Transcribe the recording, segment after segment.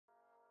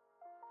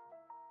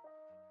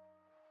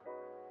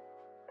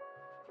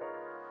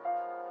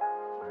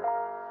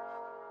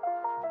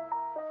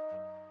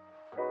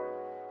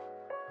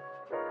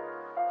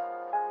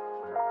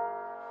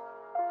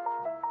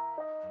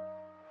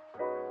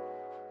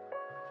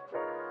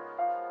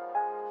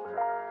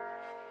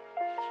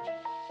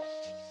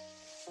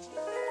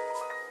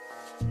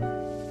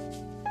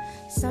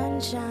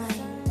sunshine.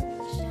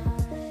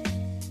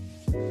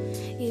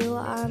 You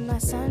are my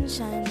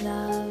sunshine,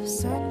 love,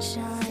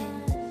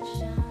 sunshine.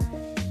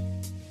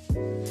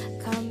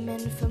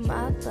 Coming from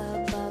up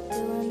above,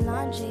 doing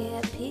laundry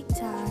at peak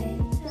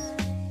times.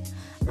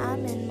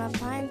 I'm in my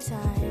prime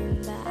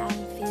time, but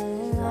I'm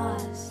feeling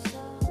lost.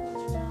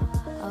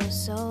 Oh,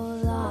 so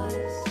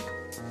lost.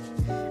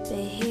 But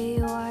here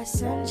you are,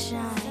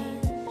 sunshine.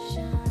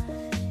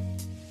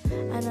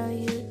 I know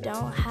you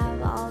don't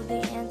have all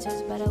the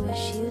answers, but I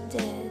wish you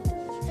did.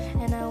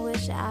 And I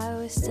wish I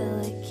was still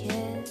a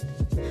kid,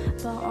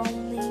 but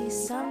only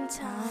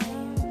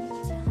sometimes.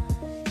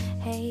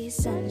 Hey,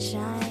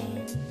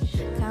 sunshine,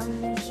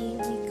 come and keep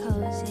me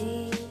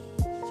cozy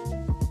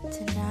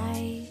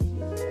tonight.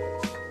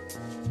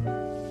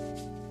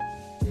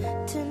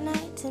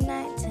 Tonight,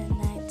 tonight,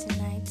 tonight,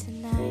 tonight,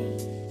 tonight.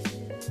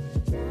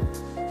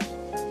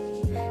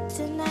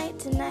 Tonight,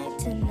 tonight,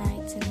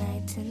 tonight,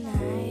 tonight,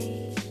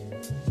 tonight.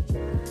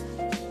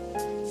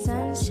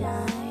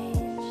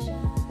 Sunshine,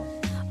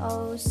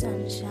 oh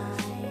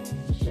sunshine.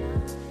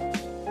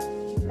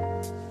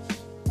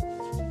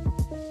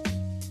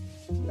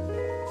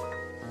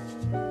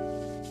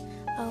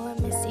 Oh, I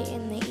miss you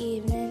in the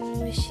evening,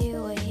 wish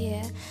you were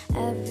here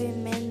every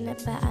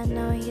minute, but I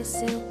know you're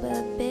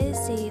super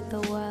busy.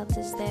 The world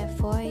is there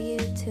for you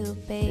to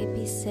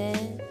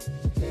babysit,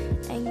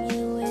 and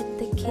you with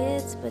the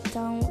kids, but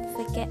don't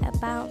forget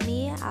about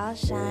me. I'll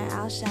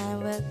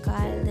shine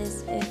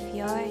regardless if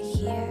you're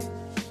here.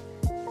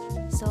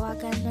 So I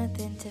got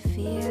nothing to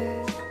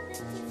fear.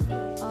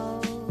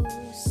 Oh,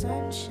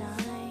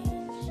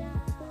 sunshine.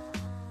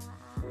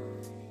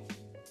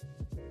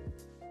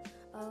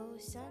 Oh,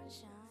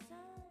 sunshine.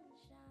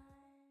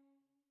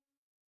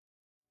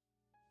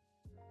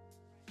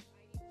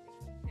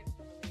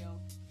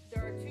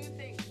 There are two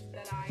things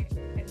that I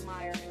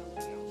admire in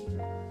a Leo,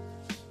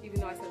 even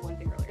though I said one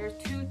thing earlier.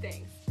 There's two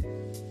things: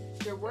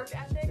 their work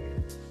ethic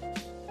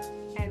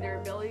and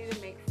their ability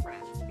to make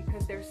friends,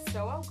 because they're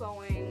so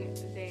outgoing.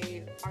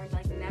 They are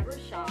like never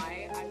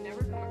shy. I've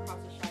never come across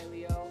a shy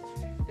Leo.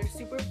 They're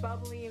super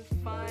bubbly and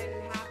fun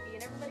and happy,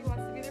 and everybody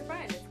wants to be their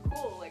friend. It's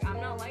cool. Like, I'm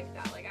not like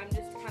that. Like, I'm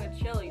just kind of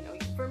chill, you know.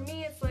 For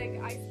me, it's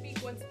like I speak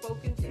when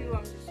spoken to.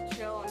 I'm just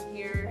chill. I'm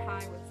here.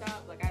 Hi, what's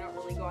up? Like, I don't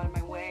really go out of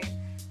my way.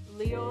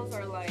 Leos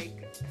are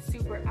like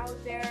super out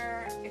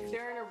there. If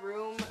they're in a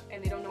room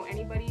and they don't know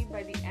anybody,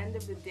 by the end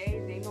of the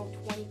day, they know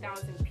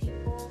 20,000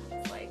 people.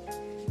 It's like,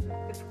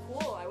 it's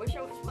cool.